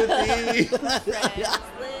 Top 50. Friends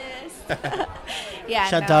list. Yeah,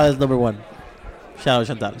 Chantal is number 1. Shout out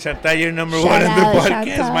Chantal. Chantal, you're number Shout one on the out, podcast,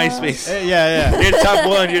 Chantal. MySpace. Yeah. You're top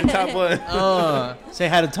one. You're top one. Say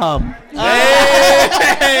hi to Tom.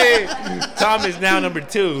 Hey! Tom is now number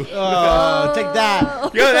 2. Oh, take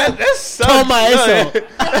that. Yo, that sucks. Tom Maeso.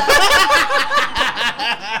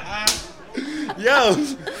 Yo,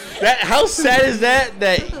 how sad is that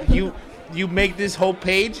you make this whole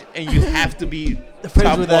page and you have to be Friends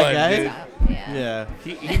top with that one, guy? dude. Yeah. Yeah.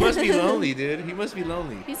 He must be lonely, dude. He must be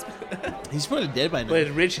lonely. He's probably dead by now. But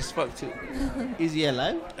rich as fuck too. Is he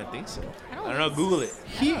alive? I think so. I I don't don't know. think Google it.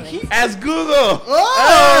 He Ask Google.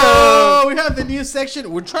 Oh, we have the new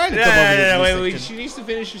section. We're trying to come up with a new Wait. section. She needs to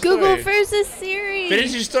finish your Google story. versus Siri.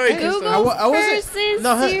 Finish your story, Google Crystal. I wasn't. versus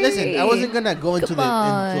No, Siri. listen. I wasn't gonna go into Come the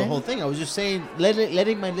on. whole thing. I was just saying,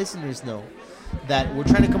 letting my listeners know that we're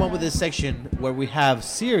trying to come up with this section where we have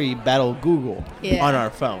Siri battle Google Yeah. on our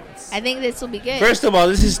phones. I think this will be good. First of all,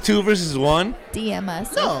 this is 2 versus 1. DM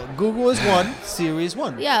us. No, Google is 1, Siri is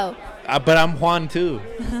 1. Yo, But I'm Juan too.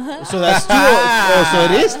 So that's 2. Oh,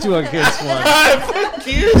 so it is 2 against 1. Fuck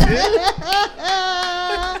you.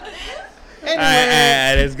 Anyway,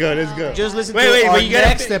 Alright, let's go. just listen Wait, to wait, our but you gotta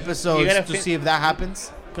next fin- episode you gotta to fin- see if that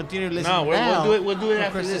happens. continue listening. No, now we'll do it for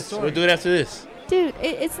after Chris's this. story. We'll do it after this. Dude,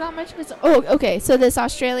 it's not much of a... Oh, okay. So this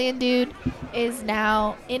Australian dude is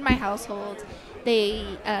now in my household. They,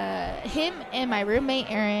 him and my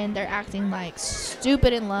roommate Aaron, they're acting like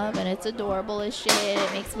stupid in love, and it's adorable as shit.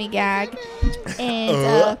 It makes me gag.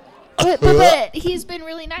 And, but he's been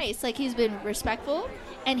really nice. Like, he's been respectful,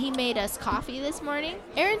 and he made us coffee this morning.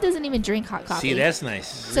 Aaron doesn't even drink hot coffee. See, that's nice.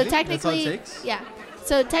 So Really? That's all it technically, takes? yeah.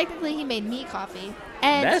 So technically, he made me coffee.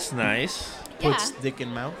 And That's nice. yeah. Puts dick in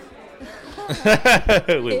mouth. Wait, what?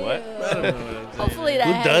 I don't know what I'm saying. Hopefully that.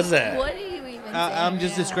 Who does that? What are you even saying? I'm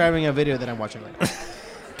just right now? describing a video that I'm watching right now.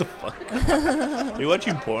 The fuck? You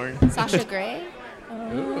watching porn? Sasha Grey.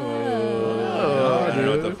 Oh, I don't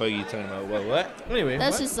know what the fuck you talking about. What? Anyway,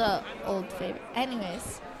 That's what? just a old favorite.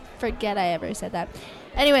 Anyways, forget I ever said that.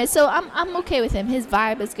 Anyway, so I'm okay with him. His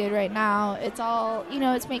vibe is good right now. It's all,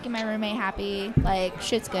 it's making my roommate happy. Like,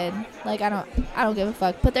 shit's good. Like, I don't give a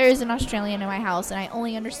fuck. But there is an Australian in my house, and I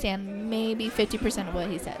only understand maybe 50% of what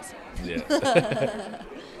he says. Yeah.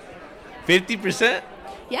 50%?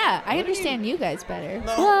 Yeah, I understand you guys better.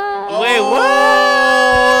 Wait, what?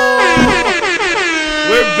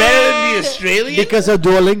 We're better than the Australians? Because of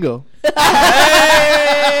Duolingo. Hey!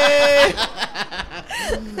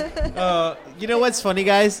 You know what's funny,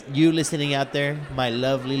 guys? You listening out there, my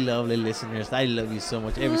lovely, lovely listeners. I love you so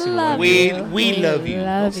much. Every single one. Love of you. you. We love you.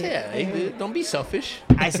 Love Don't say that, dude. Don't be selfish.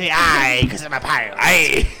 I say I because I'm a pirate.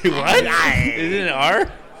 I. What? Isn't it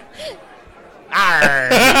R?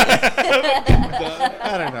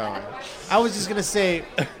 I don't know. I was just gonna say,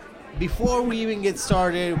 before we even get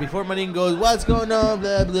started, before Manin goes, what's going on?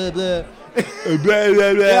 Blah blah blah. Blah, blah,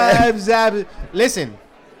 Blah, blah, blah. Listen,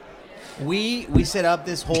 we set up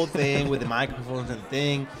this whole thing with the microphones and the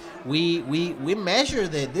thing. We measure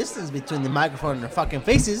the distance between the microphone and our fucking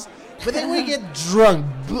faces, but then we get drunk.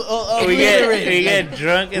 We get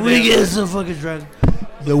drunk and We then get so fucking drunk.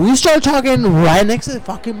 Then we start talking right next to the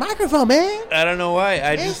fucking microphone, man. I don't know why.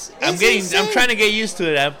 It's I'm insane. trying to get used to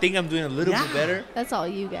it. I think I'm doing a little bit better. That's all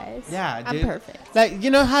you guys. Yeah, I'm dude. perfect. Like,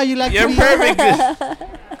 you know how you like You're to be, perfect.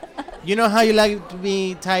 You know how you like to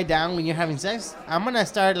be tied down when you're having sex? I'm gonna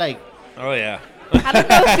start like, Oh yeah.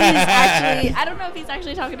 I don't know if he's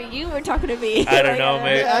actually talking to you or talking to me. I don't know,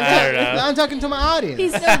 man. I don't know. I'm talking to my audience.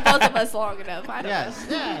 He's known both of us long enough. I don't Yes.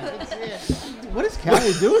 know. Yeah. What is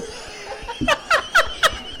Callie doing?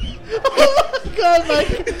 Oh my god, Mike.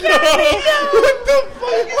 What the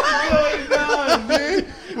fuck is going on, dude?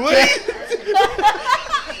 What?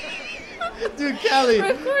 Dude, Callie.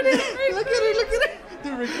 Record it. Look at her.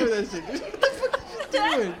 Dude, record that shit. What the fuck is she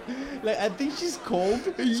doing? Like, I think she's cold,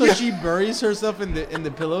 so she buries herself in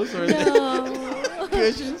the pillows or No. the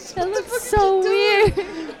cushions. That What the looks fuck is so she weird.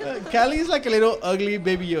 doing? Callie is like a little ugly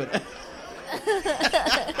baby Yoda.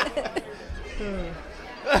 Dude,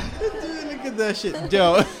 look at that shit.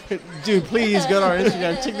 Joe, dude, please go to our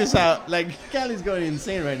Instagram. Check this out. Like, Callie's going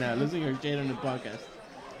insane right now, losing her shit on the podcast.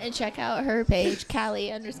 And check out her page,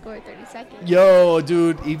 Callie_30seconds. Yo,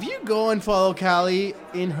 dude, if you go and follow Callie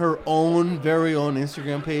in her own very own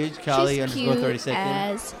Instagram page, Callie_30seconds,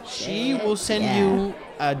 as she shit. will send Yeah. you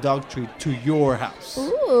a dog treat to your house.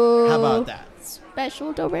 Ooh. How about that?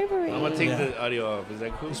 Special delivery. I'm gonna take Yeah. the audio off. Is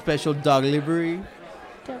that cool? Special dog livery.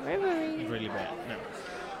 Delivery. Really bad.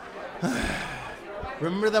 No.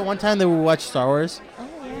 Remember that one time that we watched Star Wars? Oh,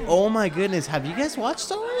 yeah. Oh my goodness, have you guys watched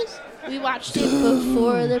Star Wars? We watched it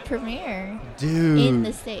before the premiere Dude. in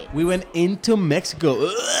the States. We went into Mexico.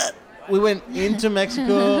 We went into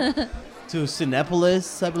Mexico to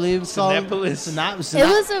Cinepolis, I believe it's called. Cinepolis. It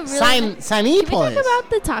was a really- Can we Cinepolis. talk about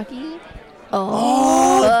the Taki?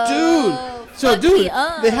 Oh, dude. So, fuck me dude,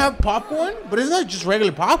 up. they have popcorn, but it's not just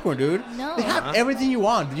regular popcorn, dude. No. They have everything you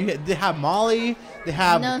want. They have Molly. They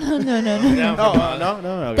have. No. Yeah, Oh, no.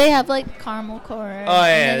 Okay. They have like caramel corn. Oh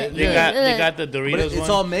yeah, and then they got the But Doritos it's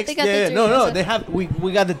one. all mixed. They got the Yeah, no. Doritos. They have.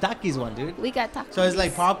 We got the Takis one, dude. We got tacos. So it's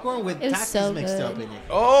like popcorn with It was Takis so mixed good. up in it.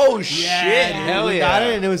 Oh shit! dude, Hell we yeah! got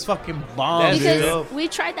it, and it was fucking bomb, That's dude. Because dope. we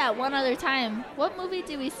tried that one other time. What movie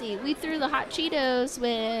did we see? We threw the hot Cheetos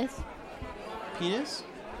with Penis.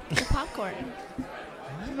 the popcorn.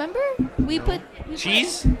 Remember? We put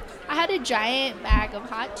Cheese? I had a giant bag of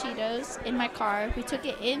hot Cheetos in my car. We took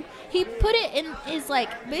it in. He put it in his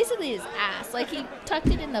basically his ass. Like he tucked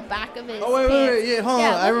it in the back of his. Oh wait, pants. yeah, hold on.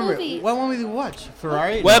 Yeah, I what remember. movie? What movie did we watch?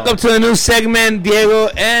 Ferrari. Welcome to the new segment, Diego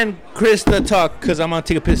and Krista talk. Cause I'm gonna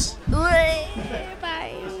take a piss. Bye.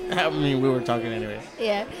 I mean, we were talking anyway.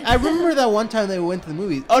 Yeah. I remember that one time that we went to the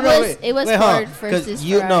movies. Oh no, was- wait. it was wait, hold on. Ford versus 'Cause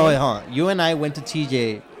you no, Ferrari. wait, hold on. You and I went to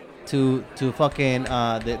TJ to fucking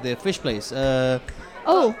the fish place. Oh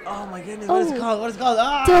Oh. Oh my goodness, what is it Oh. called? What is it called?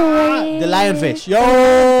 Ah, Dorian. the lionfish. Yo,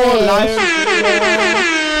 lionfish.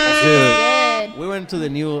 Dude, Good. we went to the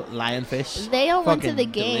new lionfish. They all went to Fucking the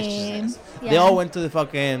game. delicious. Yeah. They all went to the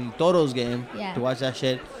fucking Toros game Yeah. to watch that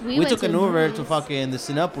shit. We We went took to an the Uber to movies. fucking the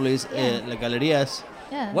Cinépolis, Yeah. La Galerías.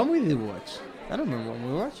 Yeah. When we did we watch? I don't remember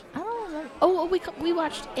when we watched. I don't remember. Oh, well, we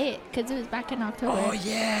watched it because it was back in October. Oh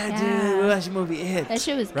yeah, Yeah. dude, we watched the movie It. That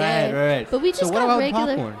shit was Right, good. right. But we just So what got about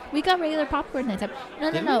regular. popcorn? We got regular popcorn that time.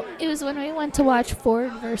 No. Did It was when we went to watch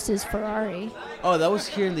Ford versus Ferrari. Oh, that was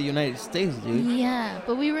here in the United States, dude. Yeah,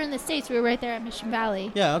 but we were in the States. We were right there at Mission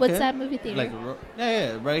Valley. Yeah, okay. What's that movie theater? Like,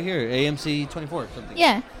 yeah, right here, AMC 24 something.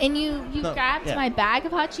 Yeah, and you No, grabbed yeah. my bag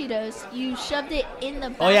of hot Cheetos. You shoved it in the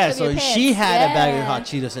back Oh yeah, of so your pants. she had a bag of Yeah. hot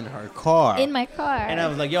Cheetos in her car. in my car. And I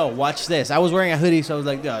was like, "Yo, watch this." I was wearing a hoodie, so I was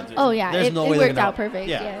like, "Yo, dude, oh yeah, there's it, no it way they're worked gonna-" out perfect.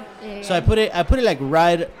 Yeah. So I put it like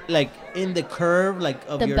right, like in the curve, like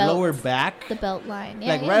of The your belt. lower back, The belt line.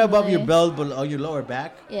 Yeah, like yeah, right above your boy. belt, below your lower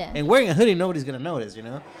back. Yeah. And wearing a hoodie, nobody's gonna notice, you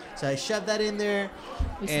know. So I shoved that in there,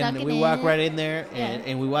 We snuck and it we walked in. right in there, and, Yeah.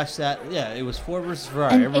 and we watched that. Yeah, it was Ford versus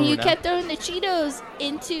Ferrari. I And remember you that. kept throwing the Cheetos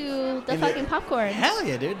into the In the- fucking popcorn. Hell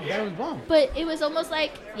yeah, dude, that was bomb. But it was almost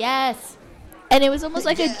like, yes. And it was almost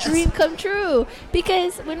like Yes. a dream come true.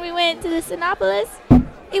 Because when we went to the Sinopolis,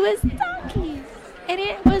 it was Takis. And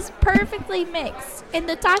it was perfectly mixed. And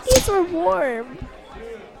the Takis were warm.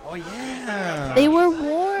 Oh yeah. They were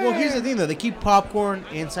warm. Well, here's the thing though. They keep popcorn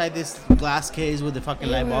inside this glass case with the fucking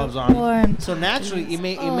They light were bulbs on. warm So naturally, it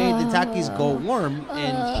made the Takis go warm,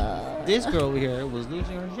 and this girl over here was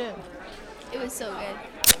losing her shit. It was so good.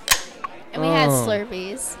 And we had Oh.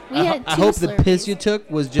 Slurpees. We had I two hope the piss Slurpees. you took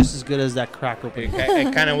was just as good as that crack It, opening.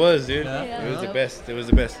 it kind of was, dude. Yeah. It was the best. It was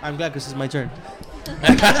the best. I'm glad because it's my turn.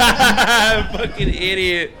 Fucking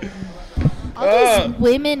idiot. All those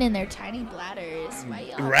women in their tiny bladders. Why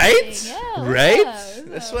y'all Right? doing? Yeah, Right? yeah.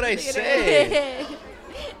 That's what I say.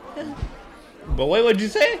 But wait, what'd you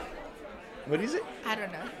say? What'd you say? I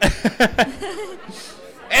don't know.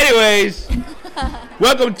 Anyways,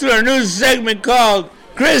 welcome to our new segment called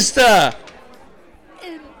Krista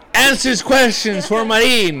Answers Questions for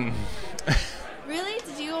Marine. Really?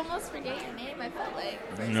 Did you almost forget your name? I felt like.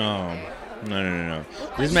 for a second No. there. No.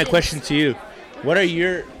 What This is my questions? question to you. What are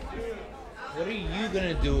you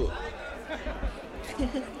gonna do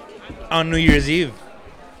on New Year's Eve?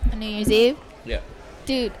 On New Year's Eve, Yeah.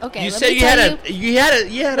 dude. Okay. You let said me you tell had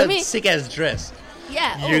Let a me- sick ass dress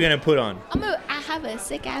Yeah. you're oh, gonna put on. I have a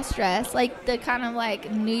sick ass dress, like the kind of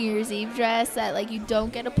like New Year's Eve dress that like you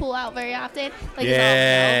don't get to pull out very often. Like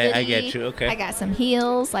Yeah, it's all I get velvety. you, okay. I got some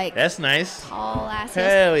heels, like That's nice. tall ass.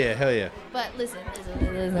 Hell yeah. But listen.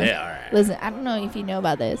 Yeah, all right. Listen, I don't know if you know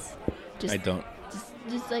about this. Just, I don't.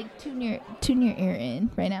 just like tune your ear in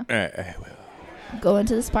right now. All right, I will. Going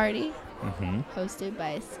to this party Mm-hmm. hosted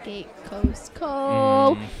by Skate Coast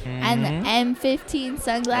Co. and the M15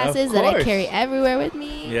 sunglasses that I course. carry everywhere with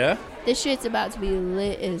me. Yeah. This shit's about to be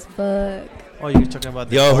lit as fuck. Oh, you're talking about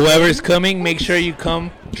the Yo, whoever's coming, make sure you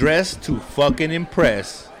come dressed to fucking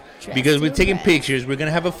impress. Dressed Because to we're taking impress. pictures. We're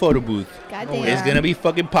gonna have a photo booth. Goddamn. It's gonna be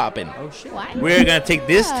fucking popping. Oh shit. Why? We're gonna take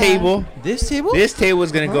this not? table. This table? This table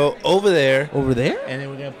is gonna go over there, over there? and then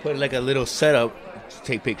we're gonna put like a little setup to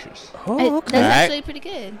take pictures. Oh, That's okay. Alright. actually pretty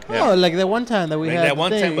good. Yeah. Oh, like that one time that we Like had that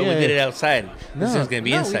one the time, thing, but we yeah. did it outside. This one's gonna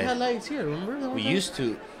be We inside. had lights here. Remember? That one We time? used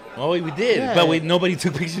to. Oh, we did, Yeah. but nobody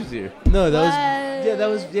took pictures here. No, that was What? yeah. That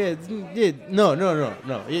was yeah. No.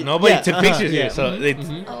 Nobody Yeah, took uh-huh, pictures yeah. here, so they,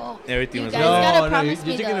 Oh, everything you was guys good. gotta No, promise you're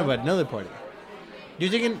me, thinking though. about another party. You're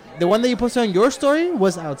thinking the one that you posted on your story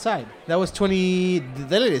was outside. That was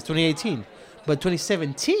 2018, but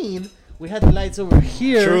 2017 we had the lights over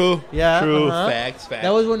here. True. Yeah. True. uh-huh. Facts. That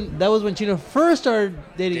was when Chino first started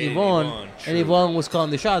dating Dating Yvonne, Yvonne, and true. Yvonne was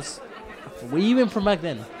calling the shots. Even from back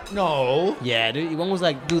then. No. Yeah, dude. Yvonne was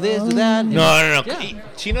like, do this, do that. No. Yeah.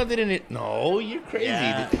 Chino didn't. No, you're crazy.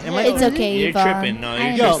 Yeah. dude. Am I It's crazy? okay, You're Yvonne. tripping. No, I you're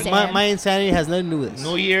Yo, tripping. understand. my insanity has nothing to do with this.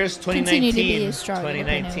 New Year's Continue to be 2019. a strong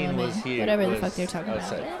 2019 independent was woman. here. Whatever the was fuck they're talking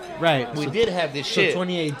outside. about. Right. We so, did have this so shit.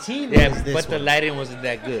 2018 Yeah, was this but the one. lighting wasn't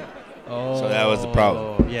that good. Oh, so that was the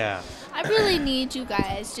problem. Yeah. I really need you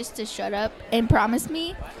guys just to shut up and promise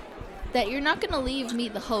me that you're not gonna leave me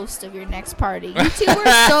the host of your next party. You two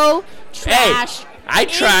were so trash. I in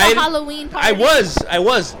tried. the Halloween party. I was,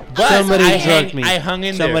 but Somebody I drugged me. I hung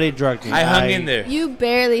in Somebody there. drugged me. I hung in there. You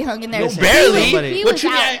barely hung in there. No, Listen, barely. somebody- He What was you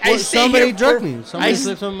mean? out. I Well, stay somebody here drugged for- me. Somebody I,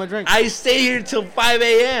 slipped some of my drink. I stay here till 5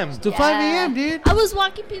 a.m. to 5 a.m., dude. I was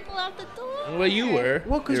walking people out the door. Well, you were.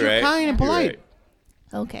 Well, because You're you're right. kind and You're polite.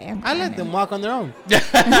 Okay, I'm I let fine. them walk on their own.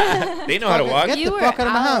 right. They know how to walk. Get You the were fuck out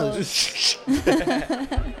of my out. house.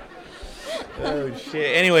 Oh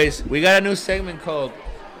shit. Anyways, we got a new segment called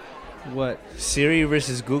What? Siri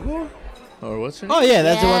versus Google, or what's it? Oh yeah,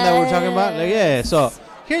 that's the one that we're talking about. Like, yeah. Yes. So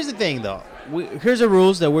here's the thing, though. Here's the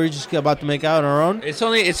rules that we're just about to make out on our own. It's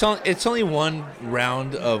only one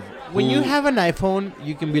round of. When you who- have an iPhone,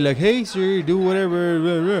 you can be like, "Hey Siri, do whatever."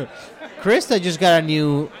 Blah, blah. Krista just got a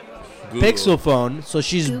new Google. Pixel phone, so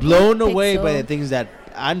she's Google blown away by Pixel. the things that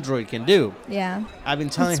Android can do. Yeah. I've been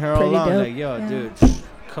telling It's her all pretty along, dope. like, "Yo, Yeah. dude,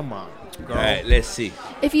 come on, girl." All right, let's see.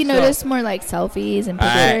 If you So- notice more like selfies and All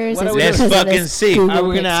right, pictures, what it's are we Let's because of fucking this see. Google Are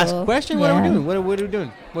we gonna ask a Pixel. question? What are we Yeah. doing? What are we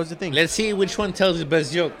doing? What's the thing? Let's see which one tells the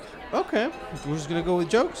best joke. Okay, we're just gonna go with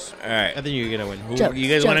jokes. All right. I think you're gonna win. Who, Joke, you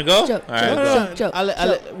guys joke, want to go? joke, All right, joke, go. joke, joke, I'll let-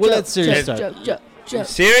 joke, we'll let joke, Siri joke, start. joke, joke, joke.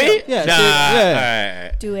 Siri? Yeah, Nah, Siri, yeah. All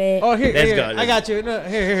right. Do it. Oh, here, Let's here, go, I let's got you. No,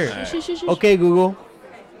 here. All right. Shush, shush, shush. Okay, Google,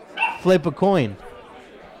 flip a coin.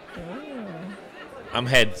 I'm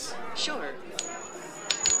heads. Sure.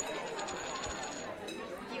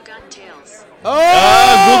 You got tails.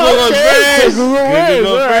 Oh, Google goes okay, first. so Google wins. Google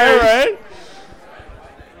goes All right, first. all right.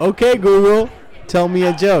 Okay, Google, tell me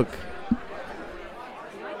a joke.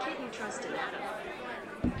 Why can't you trust an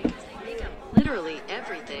atom? Because they make up literally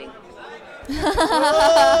everything.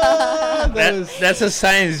 That's a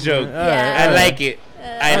science joke. Yeah. I like it.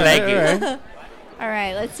 I like it. All right. All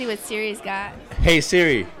right, let's see what Siri's got. Hey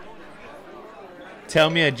Siri, tell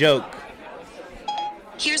me a joke.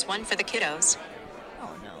 Here's one for the kiddos. Oh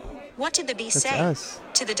no. What did the bee That's say us.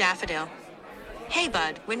 to the daffodil? Hey,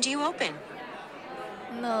 bud, when do you open?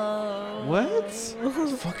 No. What?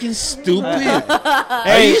 Fucking stupid. Are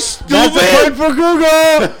Hey, you that's a point stupid? for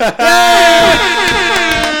Google.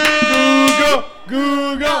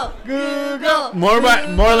 Google, Google.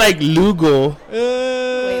 More like Lugo.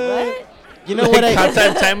 Wait, what? You know what? Hot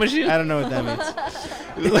time machine. I don't know what that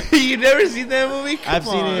means. You never seen that movie? I've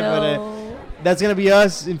Come seen on. it, but No. that's gonna be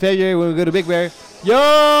us in February when we go to Big Bear.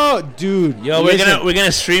 Yo, dude. Yo, listen, we're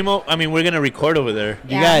gonna stream. We're gonna record over there.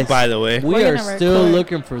 You Yeah. guys, By the way, we We're are gonna still record.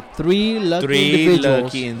 looking for three lucky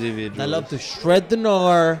individuals that love to shred the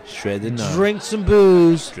gnar, shred the nut, drink some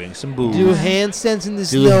booze, drink some booze, do handstands in the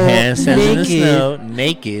do snow, handstands in the naked, snow,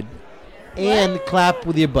 naked, and clap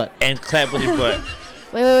with your butt. and clap with your butt.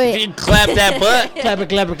 Wait. You can clap that butt. Clap it,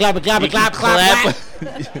 clap it, clap it, clap You it, can clap, clap,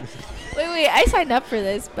 clap. Wait. I signed up for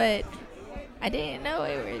this, but I didn't know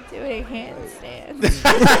we were doing handstands.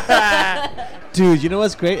 Dude, you know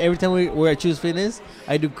what's great? Every time we're at Choose Fitness,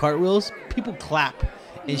 I do cartwheels. People clap,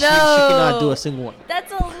 and she No. cannot do a single one.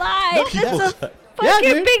 That's a lie. people That's a clap. Yeah, fucking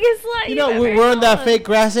dude. biggest lie. You know, you've ever we're in that told. fake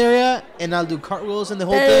grass area, and I'll do cartwheels and the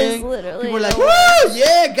whole That is thing. literally People are like, the "Woo,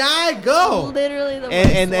 yeah, guy, go!" Literally the worst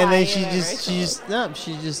And lie then you've she ever just told.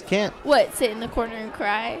 she just can't. What? Sit in the corner and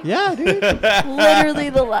cry? Yeah, dude. Literally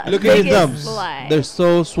the lie. Look at your biggest thumbs. Lie. They're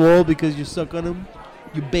so swole because you suck on them.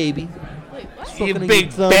 You baby. Wait, what? You Sucking on big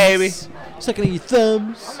your thumbs. baby. Sucking on your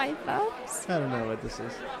thumbs. On my thumbs? I don't know what this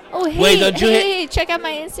is. Oh, hey, Wait, don't you hey, check out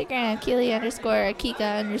my Instagram,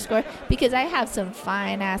 Keely_Kika_, because I have some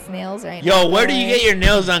fine ass nails right now. Yo, where do you boy. get your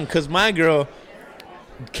nails on? Cause my girl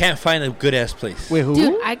can't find a good ass place. Wait, who?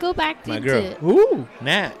 Dude, I go back My to girl. Who?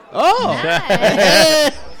 Nat. Oh.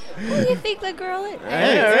 Nice. Who do you think the girl is?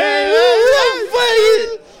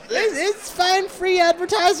 It's fine, free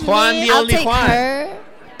advertisement. Juan man. the I'll only take Juan. her.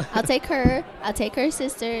 I'll take her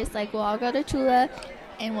sisters. Like, we'll all go to Chula,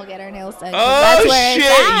 and we'll get our nails done. 'cause Oh that's where shit!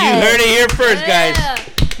 it's at. You heard it here first, guys. Yeah.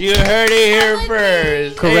 You heard it here Follow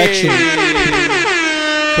first. Correction.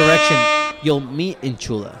 Hey. Correction. You'll meet in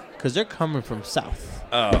Chula because they're coming from south.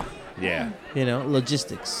 Oh, yeah. You know,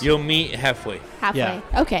 logistics. You'll meet halfway. Halfway. Yeah.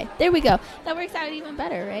 Okay, there we go. That works out even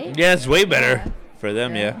better, right? Yeah, it's way better for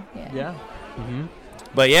them. Yeah. Yeah.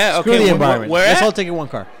 But yeah, Screw okay. the environment. Where Let's at? all take it one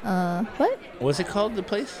car. What? What's it called? The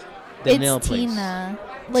place? The It's nail place. Tina.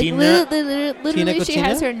 Like, Tina? literally, she Cochina?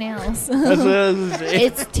 has her nails. That's what I was gonna say.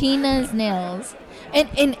 It's Tina's nails.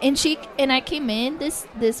 And I came in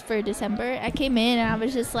this for December. I came in and I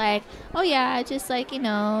was just like, oh yeah, just like, you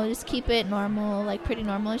know, just keep it normal, like pretty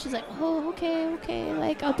normal. And she's like, oh okay,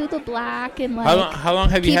 like I'll do the black and like How long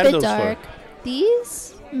have you keep had it those dark. for?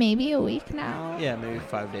 These maybe a week now. Yeah, maybe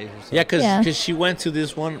 5 days or so. Yeah, cause Yeah. she went to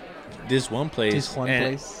this one place. This Juan and-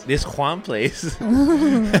 place? This Juan place.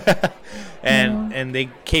 and they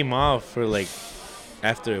came off for like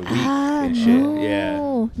after a week and shit.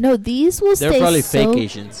 Yeah, No, these will They're stay probably so fake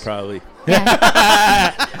Asians. probably.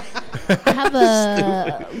 I have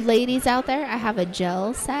a ladies out there. I have a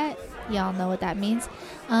gel set. Y'all know what that means.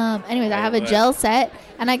 Anyways, I have a What? gel set,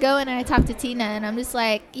 and I go in and I talk to Tina, and I'm just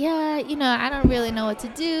like, yeah, you know, I don't really know what to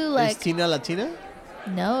do. Is Like, Tina Latina?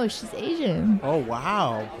 no, she's Asian. Oh,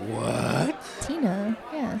 wow. What? Tina,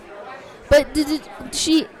 yeah. But But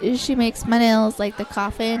she makes my nails like the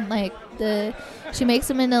coffin, she makes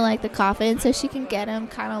them into like the coffin so she can get them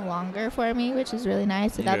kind of longer for me, which is really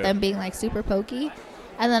nice without them being like super pokey.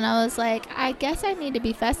 And then I was like, I guess I need to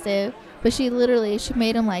be festive. But she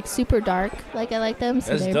made them like super dark, like I like them.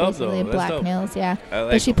 So That's they're dope, basically though. That's black dope. nails, yeah.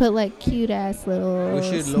 Like But she put like cute ass little. We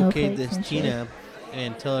should locate snowflakes this and shit. Tina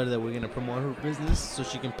and tell her that we're gonna promote her business so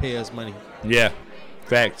she can pay us money. Yeah.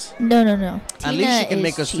 Facts. No. At least she can is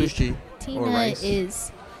make us cheap. sushi or Tina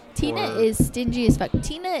rice. Tina Or- is stingy as fuck.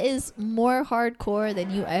 Tina is more hardcore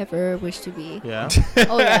than you ever wish to be. Yeah.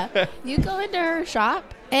 Oh yeah, you go into her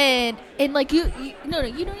shop and like you don't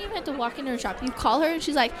even have to walk into her shop. You call her and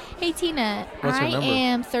she's like, "Hey Tina, What's her I number?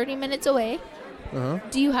 am 30 minutes away. Uh-huh.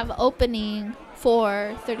 Do you have an opening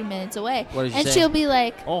for 30 minutes away?" What did you And say? she'll be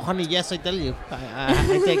like, Oh, honey, yes, I tell you.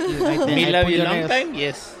 I take you. I Me I love put you your long nails. time?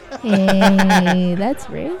 Yes. "Hey, that's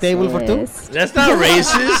racist." Table for two? That's not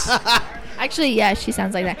racist. Actually, yeah, she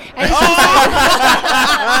sounds like that. And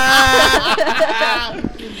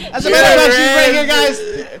As a matter of fact, she's right here, guys.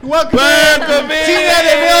 Welcome, Welcome in. Tina,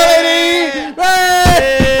 the real lady.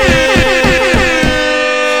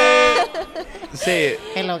 Say it.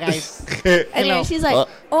 Hello, guys. anyway, she's like,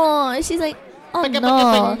 oh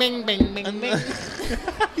no. Bing, bing, bing, bing.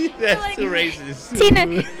 That's too racist. Tina,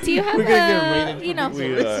 do you have We're gonna get rated for We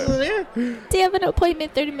being are. racist. do you have an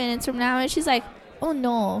appointment 30 minutes from now? And she's like, oh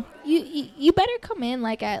no, you better come in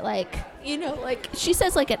like at like, like she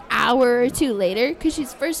says like an hour or two later, because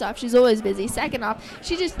she's always busy. Second off,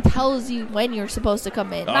 she just tells you when you're supposed to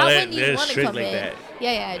come in, Oh, not they're- when you they're want to strict come like in. that.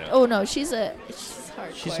 Yeah. Oh no, she's hardcore.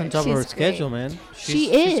 She's on top of her great. schedule, man. She She's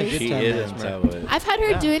a is. good She time is dance, on man. top of it. I've had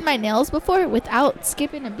her doing my nails before without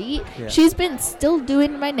skipping a beat. Yeah. She's been still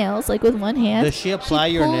doing my nails like with one hand. Does she apply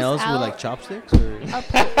your pulls nails with out like chopsticks? Or? like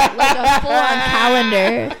a full-on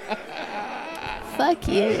calendar. Fuck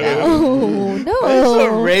you. No. That's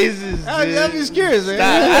so racist, dude. I'm just curious, man.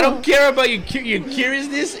 Stop. I don't care about your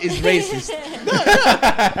curiousness. It's racist.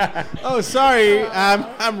 Oh, sorry.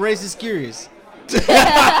 I'm racist curious.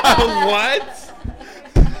 What?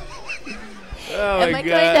 Oh Am my I god.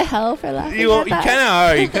 going to hell for laughing You at kind that? of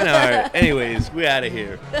are. You kind of are. Anyways, we're out of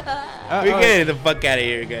here. We're getting the fuck out of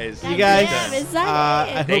here, guys. You guys, Damn, is that I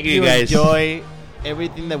it? hope Thank you you guys. enjoy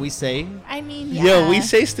everything that we say. I mean, yeah. Yo, we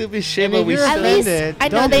say stupid shit, And but if we you're At still. least offended, I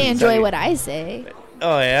know don't they be enjoy sorry. what I say.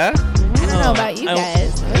 Oh yeah. I don't know about you I-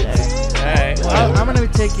 guys. All right. Well, I'm gonna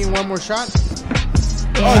be taking one more shot.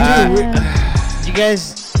 Yeah. Oh, dude, you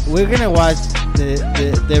guys, we're gonna watch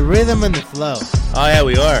the rhythm and the flow. Oh yeah,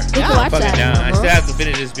 we are. We can watch Fuck it that. down. I still have to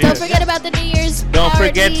finish this beer. Don't forget about the New Year's Don't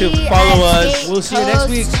forget to party follow at us. Skate We'll see you next Coast.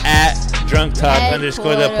 week. At Drunk Talk _ the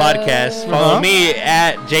podcast. Follow Uh-huh. me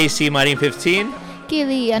at JC Marine 15.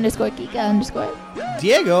 Keely _Kika _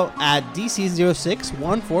 Diego at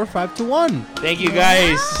DC061451. Thank you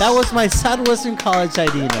guys. That was my Southwestern College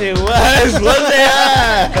ID. now. It was. What's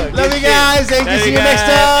that? Love you guys. Thank you. Love See you you next guys.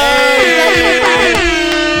 time.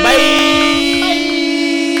 Hey. Bye.